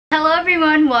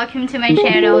everyone, welcome to my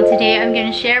channel. Today I'm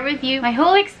going to share with you my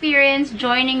whole experience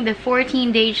joining the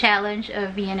 14-day challenge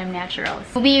of V&M Naturals.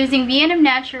 We'll be using V&M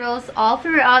Naturals all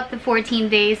throughout the 14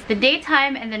 days, the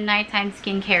daytime and the nighttime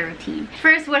skincare routine.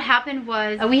 First, what happened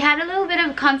was we had a little bit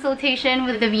of consultation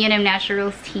with the V&M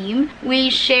Naturals team. We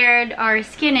shared our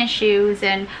skin issues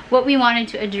and what we wanted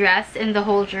to address in the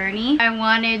whole journey. I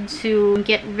wanted to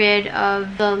get rid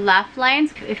of the laugh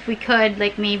lines. If we could,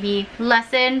 like, maybe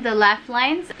lessen the laugh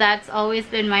lines. That's always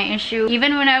been my issue.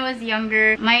 Even when I was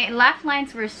younger, my laugh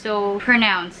lines were so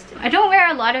pronounced. I don't wear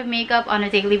a lot of makeup on a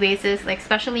daily basis, like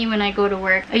especially when I go to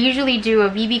work. I usually do a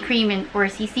BB cream or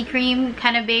CC cream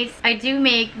kind of base. I do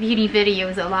make beauty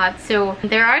videos a lot, so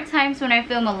there are times when I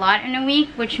film a lot in a week,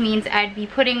 which means I'd be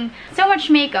putting so much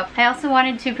makeup. I also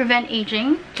wanted to prevent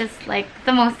aging, just like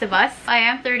the most of us. I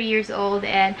am 30 years old,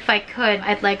 and if I could,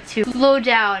 I'd like to slow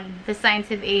down the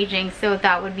signs of aging, so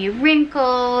that would be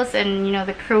wrinkles and, you know,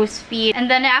 the crow's feet.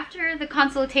 And then after the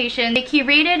consultation, they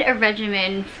curated a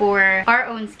regimen for our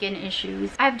own skin issues.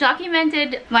 I've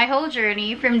documented my whole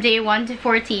journey from day 1 to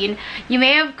 14. You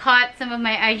may have caught some of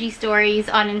my IG stories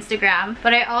on Instagram,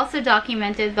 but I also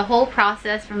documented the whole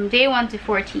process from day 1 to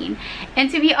 14.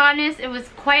 And to be honest, it was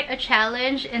quite a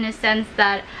challenge in a sense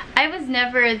that I was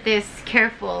never this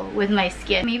careful with my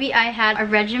skin. Maybe I had a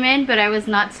regimen, but I was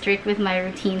not strict with my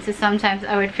routine, so sometimes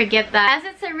I would forget that.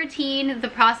 As it's a routine, the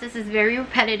process is very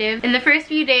repetitive. In the first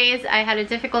few days, I had a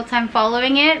difficult time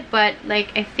following it, but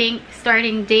like I think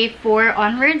starting day 4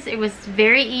 onwards, it was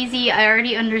very easy. I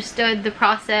already understood the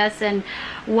process and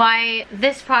why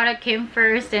this product came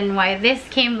first and why this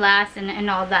came last and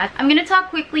all that. I'm gonna talk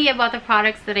quickly about the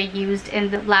products that I used in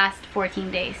the last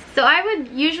 14 days. So I would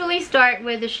usually start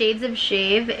with the Shades of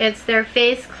Shave. It's their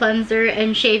face cleanser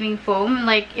and shaving foam.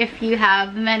 Like if you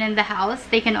have men in the house,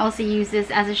 they can also use this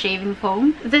as a shaving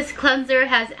foam. This cleanser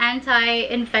has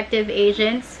anti-infective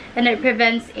agents and it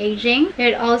prevents aging.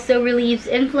 It also relieves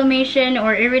inflammation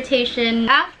or irritation.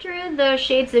 After the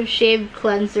Shades of Shave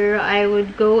cleanser, I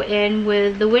would go in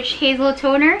with the Witch Hazel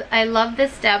toner. I love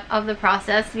this step of the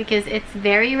process because it's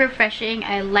very refreshing.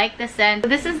 I like the scent.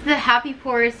 This is the Happy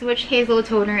Pores Witch Hazel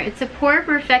toner. It's a pore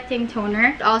perfecting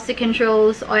toner. It also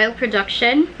controls oil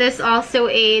production. This also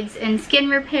aids in skin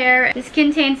repair. This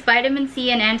contains vitamin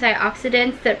C and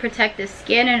antioxidants that protect the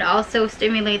skin and also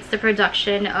stimulates the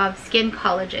production of skin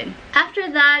collagen.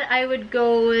 After that, I would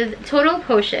go with Total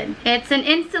Potion. It's an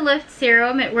Insta-Lift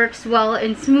serum. It works well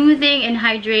in smoothing and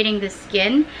hydrating the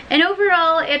skin, and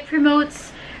overall it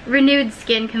promotes renewed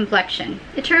skin complexion.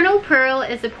 Eternal Pearl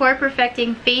is a pore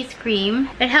perfecting face cream.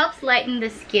 It helps lighten the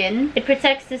skin. It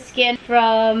protects the skin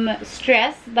from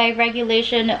stress by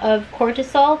regulation of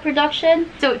cortisol production.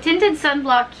 So Tinted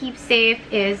Sunblock Keep Safe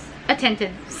is a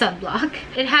tinted sunblock.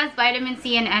 It has vitamin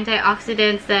C and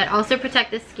antioxidants that also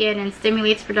protect the skin and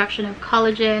stimulates production of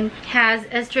collagen. It has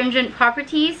astringent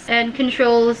properties and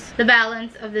controls the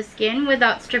balance of the skin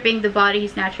without stripping the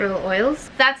body's natural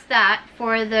oils. That's that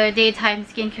for the daytime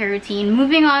skincare routine.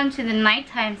 Moving on to the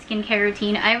nighttime skincare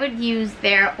routine, I would use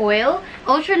their oil,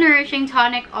 Ultra Nourishing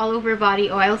Tonic All Over Body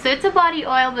Oil. So it's a body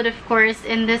oil, but of course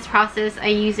in this process I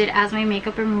use it as my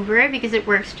makeup remover because it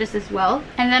works just as well.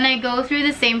 And then I go through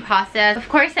the same process. Of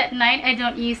course, at night I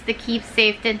don't use the Keep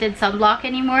Safe tinted sunblock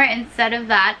anymore. Instead of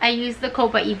that, I use the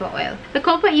Copaiba oil. The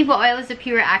Copaiba oil is a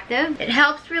pure active. It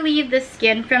helps relieve the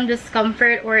skin from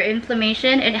discomfort or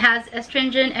inflammation. It has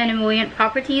astringent and emollient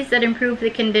properties that improve the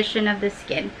condition of the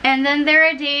skin. And then there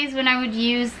are days when I would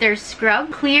use their scrub,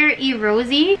 Clear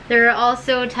E-Rosy. There are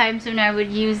also times when I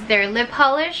would use their lip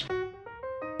polish.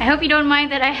 I hope you don't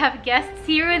mind that I have guests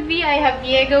here with me. I have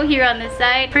Diego here on the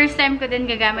side. First time ko din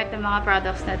gagamit ng mga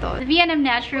products na to. The V&M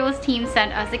Naturals team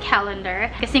sent us a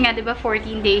calendar. Kasi nga, diba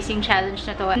 14 days yung challenge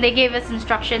na to. And they gave us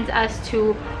instructions as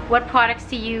to what products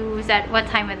to use at what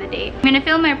time of the day. I'm gonna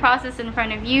film my process in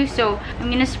front of you, so I'm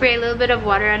gonna spray a little bit of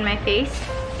water on my face.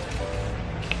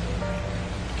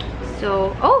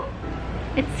 So, oh!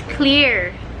 It's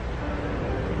clear.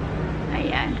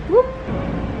 Ayan. Whoop!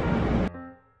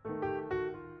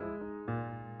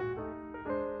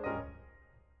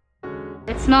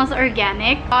 It smells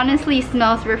organic. Honestly,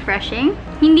 smells refreshing.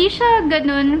 Hindi siya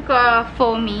ganun ka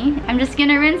foamy. I'm just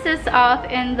gonna rinse this off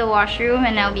in the washroom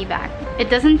and I'll be back. It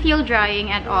doesn't feel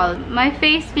drying at all. My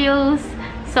face feels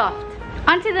soft.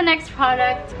 On to the next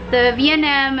product, the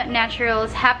V&M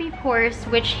Naturals Happy Pores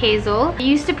Witch Hazel. I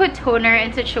used to put toner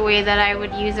in such a way that I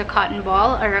would use a cotton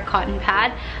ball or a cotton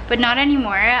pad, but not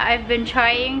anymore. I've been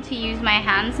trying to use my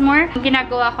hands more. Ang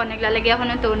ginagawa ko, naglalagay ako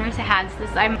ng toner sa hands,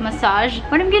 tapos I massage.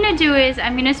 What I'm gonna do is,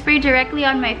 I'm gonna spray directly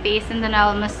on my face and then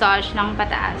I'll massage ng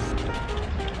pataas.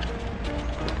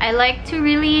 I like to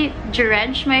really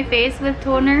drench my face with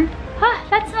toner. Ah,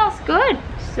 that smells good.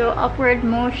 So upward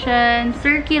motion,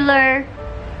 circular.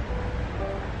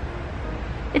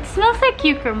 It smells like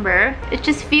cucumber. It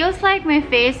just feels like my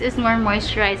face is more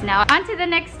moisturized now. On to the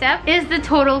next step is the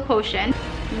total potion.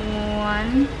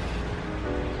 1,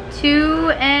 2,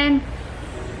 and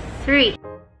 3.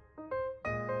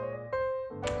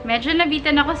 Medyo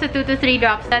nabitan ako sa 2 to 3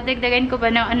 drops. Dadagdagan ko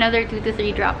pa ng another 2 to 3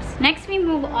 drops. Next, we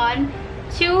move on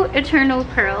to Eternal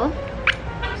Pearl.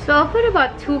 So I'll put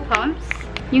about 2 pumps.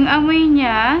 Yung amoy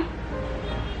niya,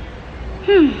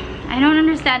 I don't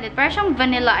understand it. Parang siyang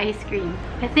vanilla ice cream.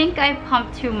 I think I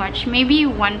pumped too much. Maybe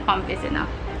 1 pump is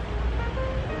enough.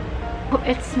 Oh,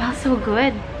 it smells so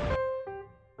good.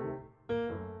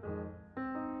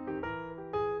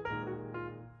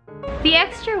 The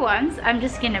extra ones, I'm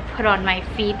just gonna put on my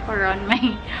feet or on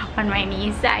my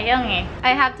knees. Sayang eh.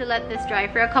 I have to let this dry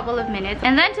for a couple of minutes.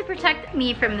 And then to protect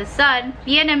me from the sun,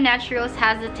 V&M Naturals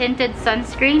has a tinted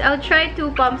sunscreen. I'll try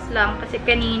 2 pumps lang kasi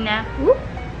kanina.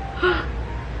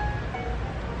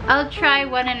 I'll try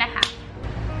 1.5.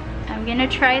 I'm gonna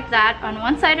try that on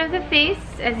one side of the face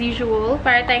as usual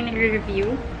para tayong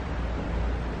nagre-review.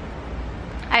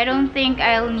 I don't think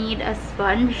I'll need a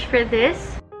sponge for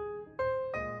this.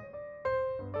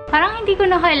 Parang hindi ko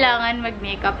na kailangan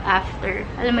mag-makeup after.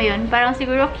 Alam mo yun? Parang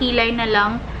siguro kilay na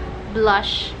lang,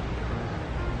 blush,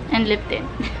 and lip tint.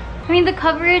 I mean, the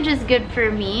coverage is good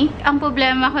for me. Ang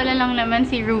problema ko na lang naman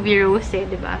si Ruby Rose,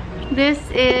 diba? This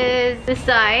is the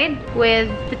side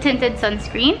with the tinted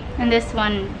sunscreen. And this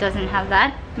one doesn't have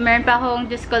that. Meron pa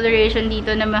akong discoloration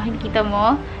dito na makikita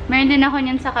mo. Meron din ako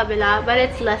niyan sa kabila, but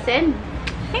it's lessened.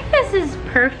 I think this is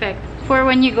perfect for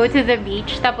when you go to the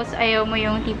beach, tapos ayaw mo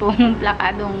yung tipong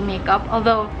plakadong makeup.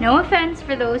 Although, no offense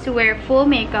for those who wear full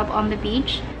makeup on the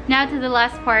beach. Now to the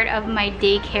last part of my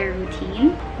daycare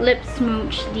routine. Lip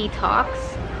Smooch Detox.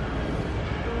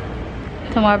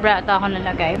 Tumabra ata ako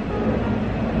nalagay.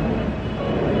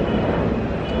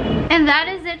 And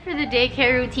that is it for the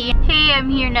daycare routine. Hey,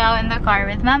 I'm here now in the car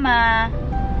with Mama.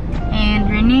 And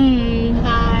Renee.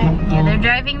 Hi. Yeah, they're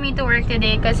driving me to work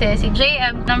today kasi si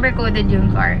JM number coded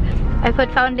yung car. I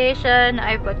put foundation,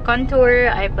 I put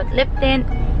contour, I put lip tint,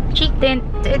 cheek tint.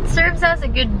 It serves as a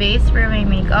good base for my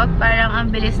makeup. Parang ang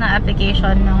bilis na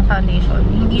application ng foundation.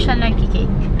 Hindi siya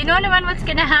nagkikake. You know naman what's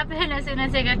gonna happen as soon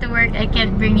as I get to work. I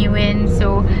can't bring you in.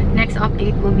 So next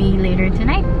update will be later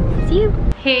tonight. See you.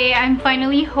 Hey, I'm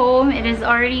finally home. It is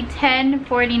already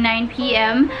 10:49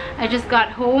 p.m. I just got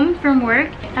home from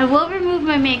work. I will remove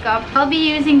my makeup. I'll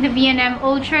be using the V&M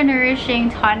Ultra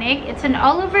Nourishing Tonic. It's an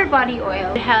all-over body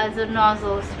oil. It has a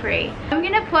nozzle spray. I'm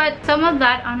gonna put some of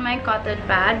that on my cotton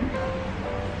pad.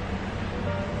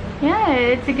 Yeah,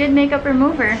 it's a good makeup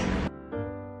remover.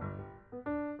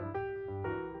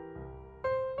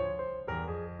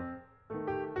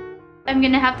 I'm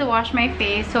gonna have to wash my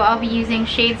face, so I'll be using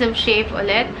Shades of Shave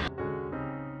ulit.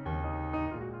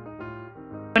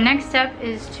 The next step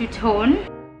is to tone.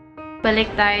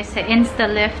 Balik tayo sa Insta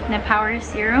Lift na Power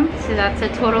Serum. So that's a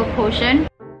total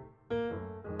potion.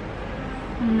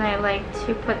 And I like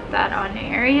to put that on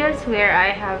areas where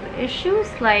I have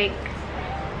issues, like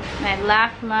my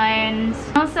laugh lines,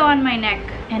 also on my neck.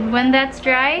 And when that's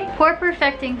dry, Pore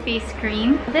Perfecting Face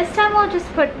Cream. This time I'll just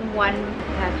put 1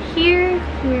 tab here,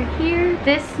 here.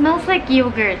 This smells like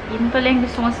yogurt. Yun pala yung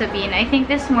gusto kong sabihin. I think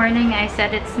this morning I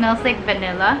said it smells like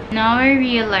vanilla. Now I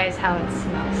realize how it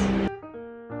smells.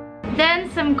 Then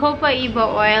some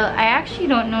Copaiba oil. I actually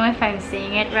don't know if I'm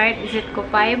saying it right. Is it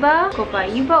Copaiba?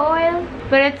 Copaiba oil?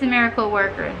 But it's a miracle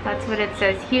worker. That's what it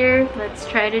says here. Let's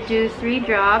try to do 3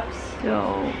 drops.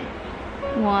 So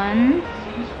 1,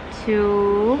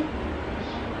 2,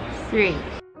 3.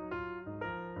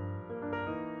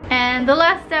 And the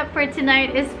last step for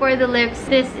tonight is for the lips.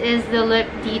 This is the lip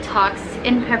detox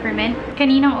in peppermint.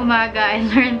 Kaninang umaga, I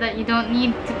learned that you don't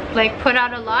need to like put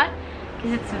out a lot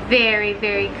because it's very,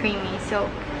 very creamy. So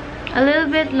a little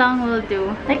bit lang will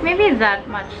do. Like maybe that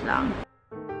much lang.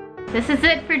 This is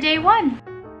it for day 1.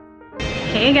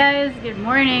 Hey guys, good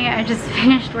morning. I just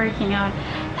finished working out.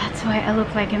 That's why I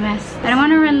look like a mess. I don't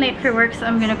want to run late for work, so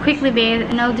I'm gonna quickly bathe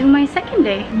and I'll do my second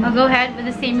day. I'll go ahead with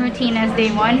the same routine as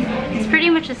day 1. It's pretty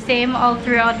much the same all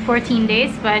throughout 14 days,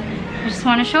 but I just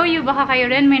want to show you, baka kayo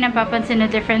rin may napapansin na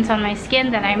difference on my skin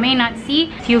that I may not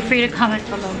see. Feel free to comment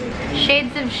below.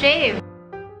 Shades of Shave.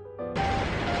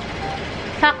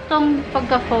 Saktong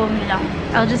pagka-foam lang.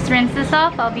 I'll just rinse this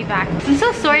off. I'll be back. I'm so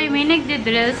sorry, may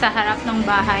nagdi-drill sa harap ng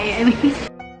bahay. I mean,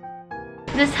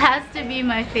 this has to be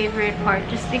my favorite part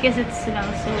just because it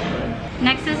smells so good.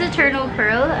 Next is Eternal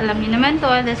Pearl. Alam niyo naman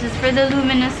to. This is for the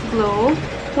luminous glow.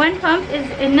 One pump is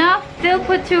enough. Still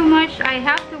put too much. I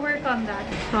have to work on that.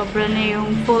 Sobra na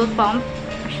yung full pump.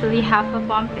 Actually, half a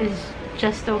pump is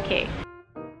just okay.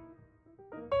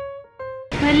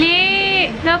 Mali!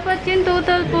 Dapat yung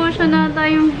total portion nata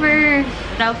yung first.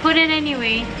 I'll put it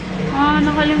anyway.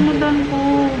 Nakalimutan ko.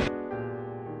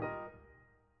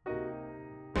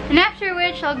 And after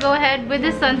which, I'll go ahead with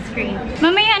the sunscreen.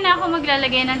 Mamaya na ako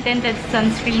maglalagay ng tinted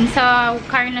sunscreen sa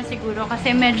car na siguro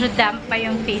kasi medyo damp pa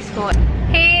yung face ko.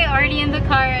 Hey, already in the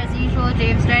car as usual.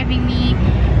 James driving me.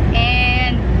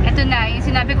 And eto na, yung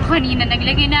sinabi ko kanina,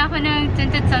 naglagay na ako ng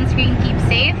tinted sunscreen, keep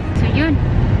safe. So yun.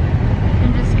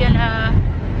 I'm just gonna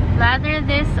lather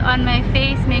this on my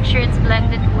face, make sure it's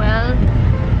blended well.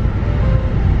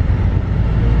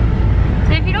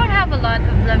 So if you don't have a lot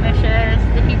of blemishes,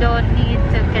 if you don't need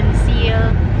to conceal,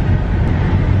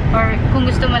 or kung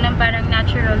gusto mo ng parang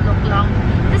natural look lang,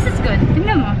 this is good.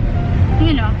 Tingnan mo.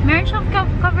 You know, meron siyang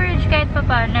coverage kahit pa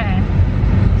paano eh.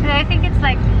 So I think it's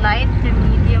like light to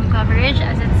medium coverage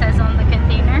as it says on the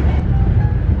container.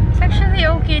 It's actually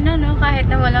okay na, no? Kahit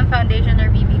na walang foundation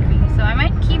or BB cream. So I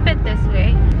might keep it this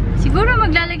way. Siguro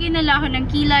maglalagay na lang ako ng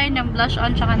kilay, ng blush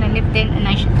on, tsaka ng lip tint, and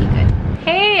I should be good.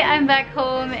 Hey, I'm back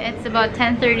home. It's about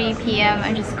 10:30 p.m.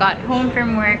 I just got home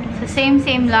from work. So same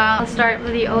lang. I'll start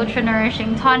with the Ultra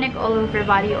Nourishing Tonic All Over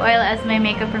Body Oil as my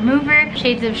makeup remover.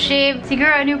 Shades of Shave.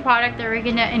 Siguro a new product that we're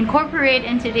gonna incorporate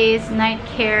in today's night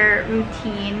care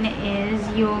routine is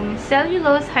yung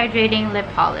Cellulose Hydrating Lip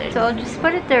Polish. So I'll just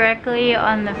put it directly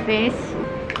on the face.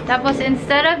 Tapos,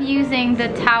 instead of using the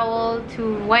towel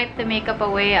to wipe the makeup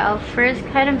away, I'll first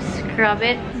kind of scrub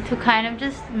it to kind of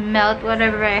just melt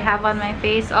whatever I have on my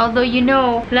face. Although, you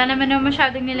know, wala naman na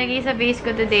masyadong nilagay sa face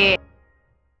ko today.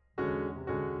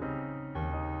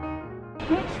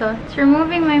 Okay, so it's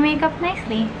removing my makeup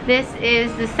nicely. This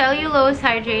is the Cellulose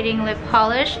Hydrating Lip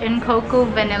Polish in Cocoa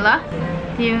Vanilla.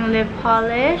 Yung lip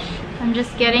polish. I'm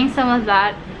just getting some of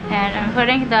that and I'm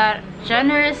putting that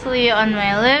generously on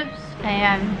my lips.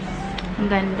 Ayan. Ang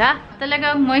ganda.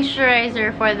 Talagang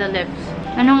moisturizer for the lips.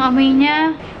 Anong amoy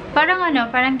niya? Parang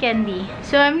parang candy.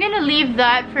 So I'm gonna leave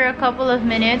that for a couple of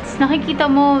minutes. Nakikita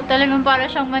mo, talagang para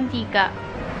siyang mantika.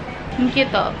 Ang cute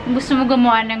oh. Kung gusto mo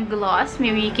gumawa ng gloss,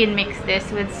 maybe you can mix this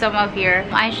with some of your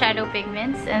eyeshadow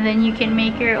pigments and then you can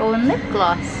make your own lip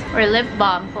gloss or lip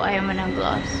balm kung ayaw mo ng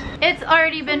gloss. It's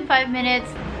already been 5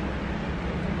 minutes.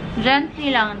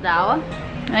 Gently lang daw.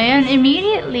 Ayan,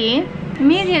 immediately,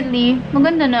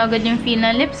 maganda na agad yung feel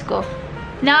ng lips ko.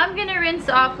 Now, I'm gonna rinse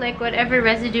off like whatever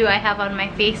residue I have on my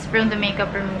face from the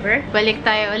makeup remover. Balik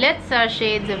tayo ulit sa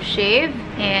Shades of Shave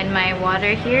and my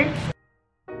water here.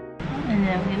 And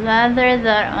then we lather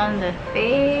that on the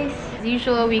face. As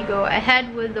usual, we go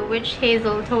ahead with the Witch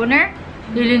Hazel Toner.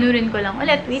 Lulunurin ko lang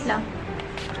ulit. Wait lang.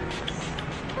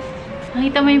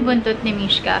 Nakita mo yung buntot ni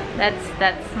Mishka.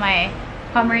 That's my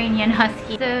Pomeranian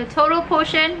Husky. The Total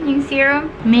Potion, yung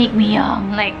serum, make me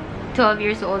young. Like 12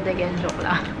 years old again. Joke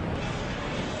lang.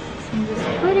 So I'm just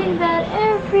putting that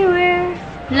everywhere.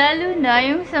 Lalo na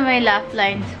yung sa may laugh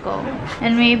lines ko.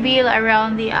 And maybe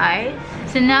around the eyes.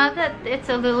 So now that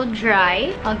it's a little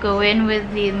dry, I'll go in with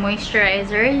the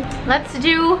moisturizer. Let's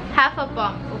do half a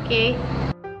pump, okay?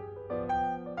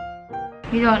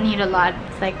 You don't need a lot.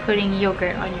 It's like putting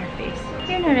yogurt on your face.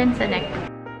 You're na rin sa neck.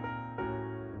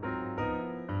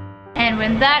 And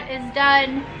when that is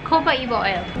done, Copaiba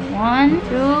oil. 1,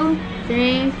 2,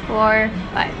 3, 4,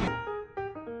 5.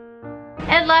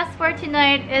 And last for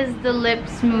tonight is the Lip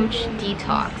Smooch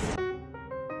Detox.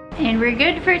 And we're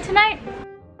good for tonight.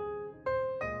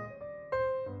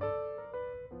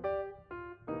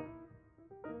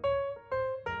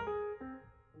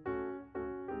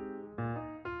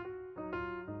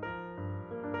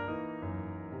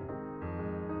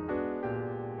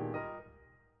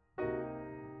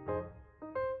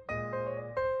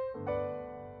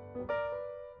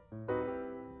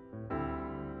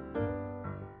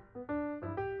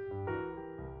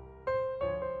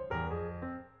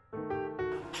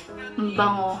 Ang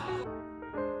bango.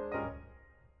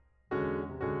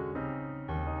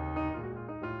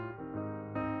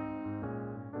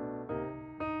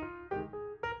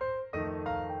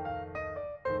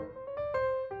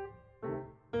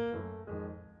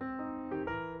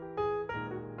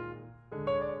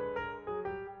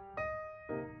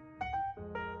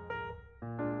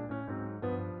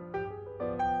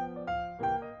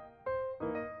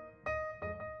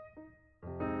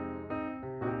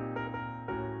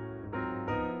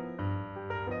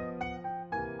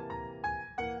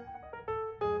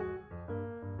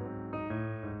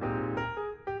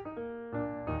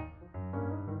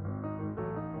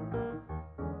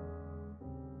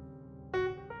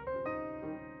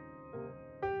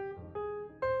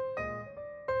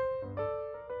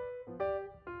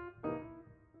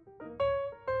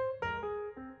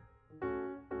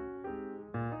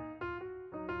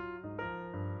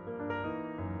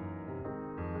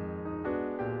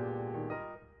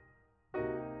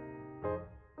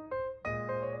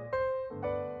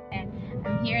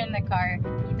 here in the car,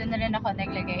 dito na rin ako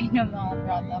naglagay ng mga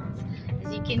products. As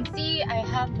you can see, I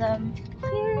have them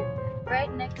here,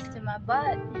 right next to my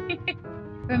butt.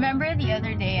 Remember the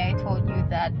other day I told you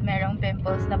that merong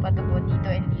pimples na patubo dito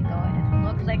and dito. It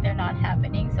looks like they're not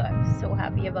happening, so I'm so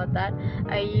happy about that.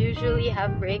 I usually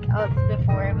have breakouts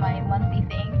before my monthly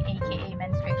thing, aka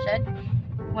menstruation.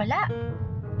 Wala!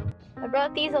 I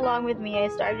brought these along with me. I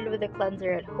started with a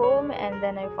cleanser at home and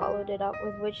then I followed it up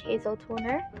with witch hazel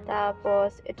toner.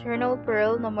 Tapos Eternal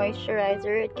Pearl na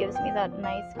moisturizer. It gives me that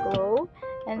nice glow.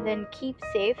 And then Keep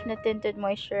Safe na tinted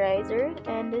moisturizer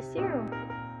and the serum.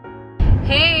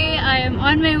 Hey, I am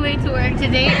on my way to work.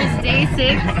 Today is day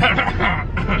 6.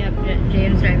 Yep,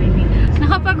 James driving me.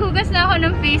 Nakapaghugas na ako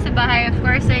ng face sa bahay. Of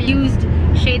course, I used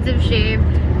Shades of Shave.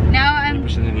 Now I'm...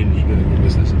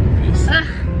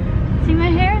 See,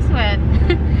 my hair's wet.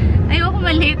 Ayoko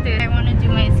malate eh. I want to do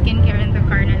my skincare in the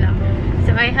car na lang.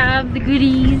 So I have the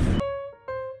goodies.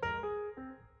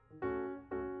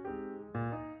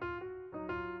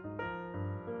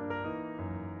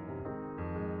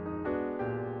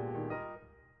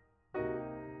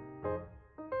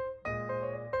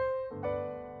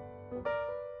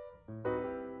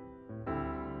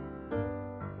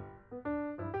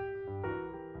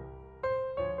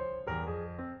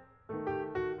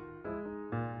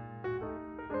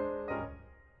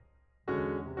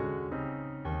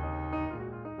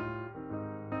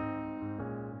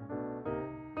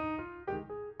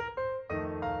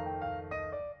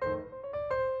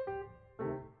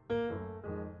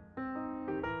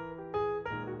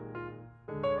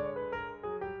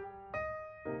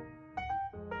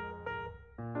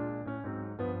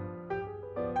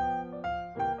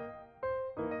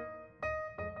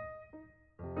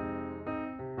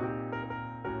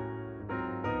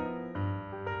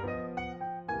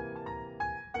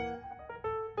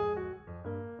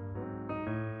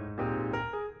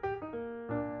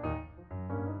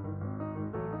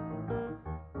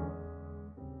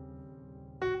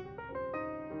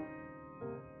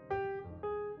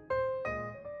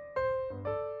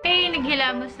 Hey,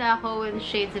 naghilamos na ako with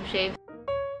Shades of Shave.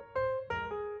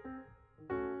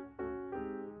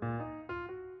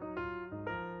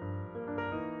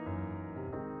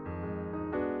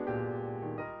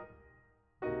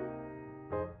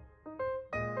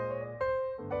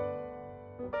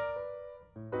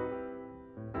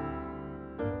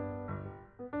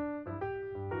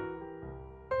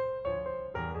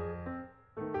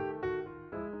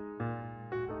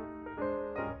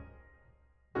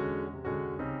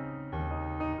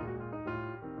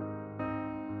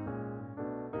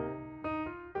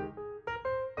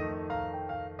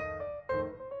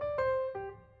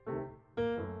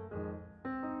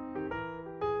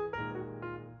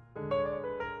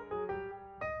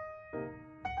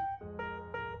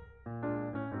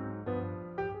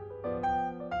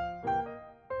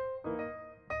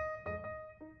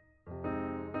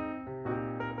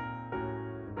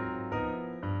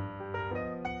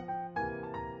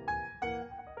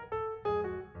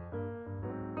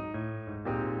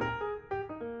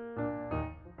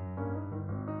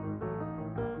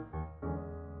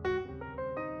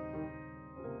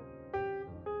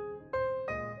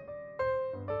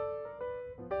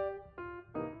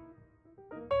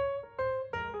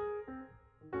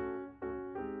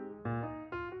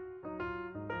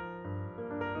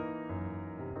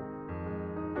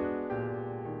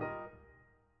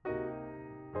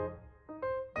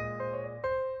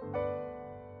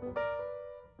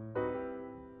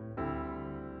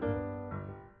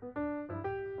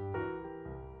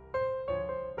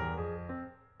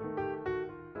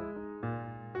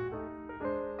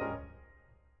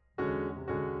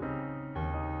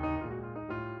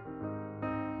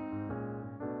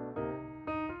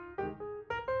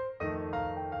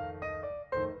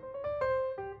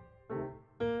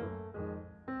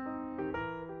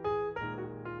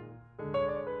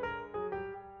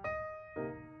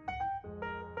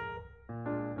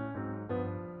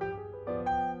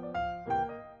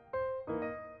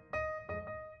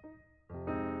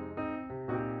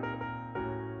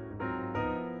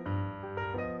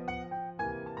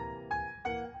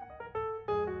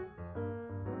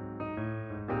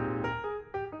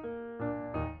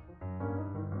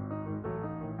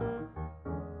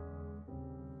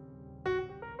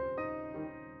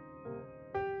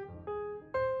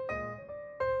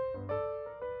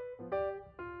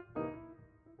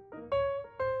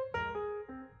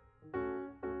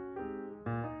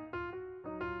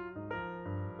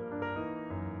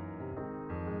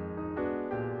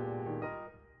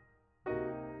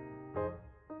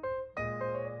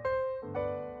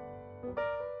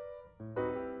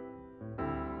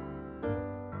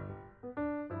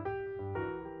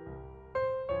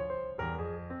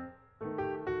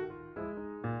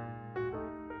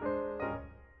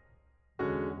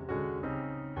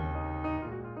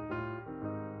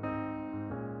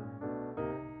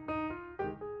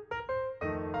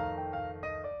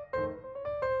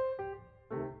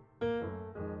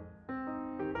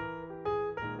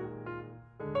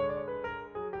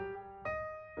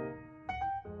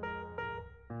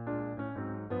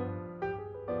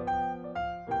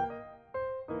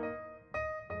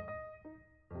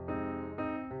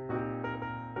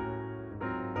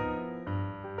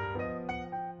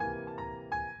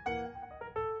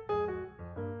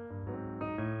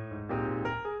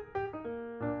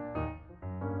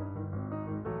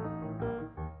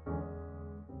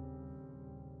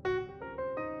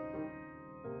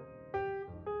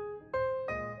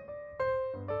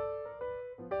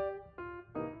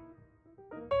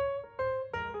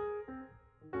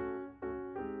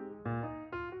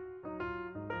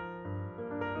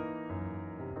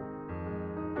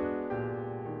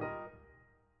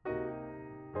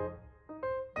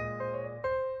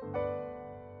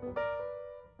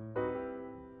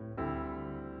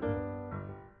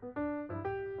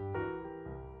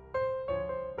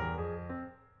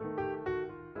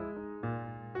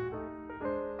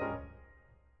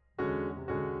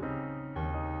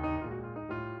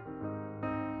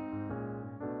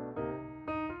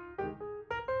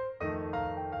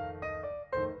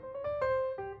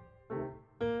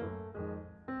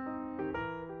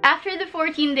 after the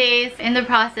 14 days in the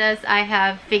process, I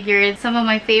have figured some of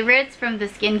my favorites from the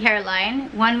skincare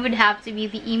line. One would have to be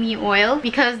the Emu oil,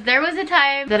 because there was a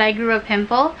time that I grew a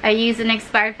pimple. I used an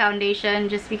expired foundation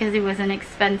just because it was an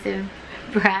expensive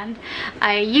brand.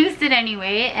 I used it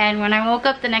anyway, and when I woke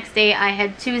up the next day, I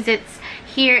had 2 zits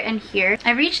here and here.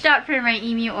 I reached out for my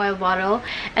Emu oil bottle,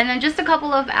 and then just a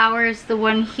couple of hours, the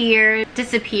one here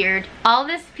disappeared. All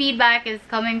this feedback is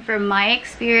coming from my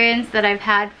experience that I've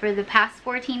had for the past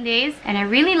 14 days, and I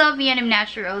really love V&M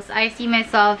Naturals. I see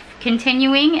myself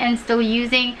continuing and still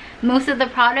using most of the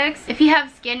products. If you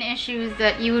have skin issues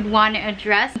that you would want to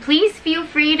address, please feel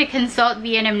free to consult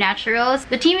V&M Naturals.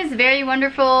 The team is very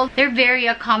wonderful. They're very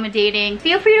accommodating.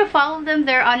 Feel free to follow them.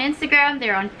 They're on Instagram,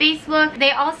 they're on Facebook.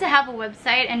 They also have a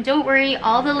website, and don't worry,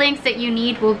 all the links that you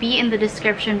need will be in the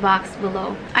description box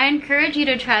below. I encourage you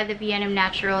to try the V&M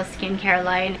Naturals skincare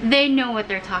line. They know what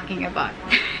they're talking about.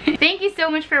 Thank you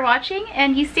so much for watching,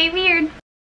 and you stay weird.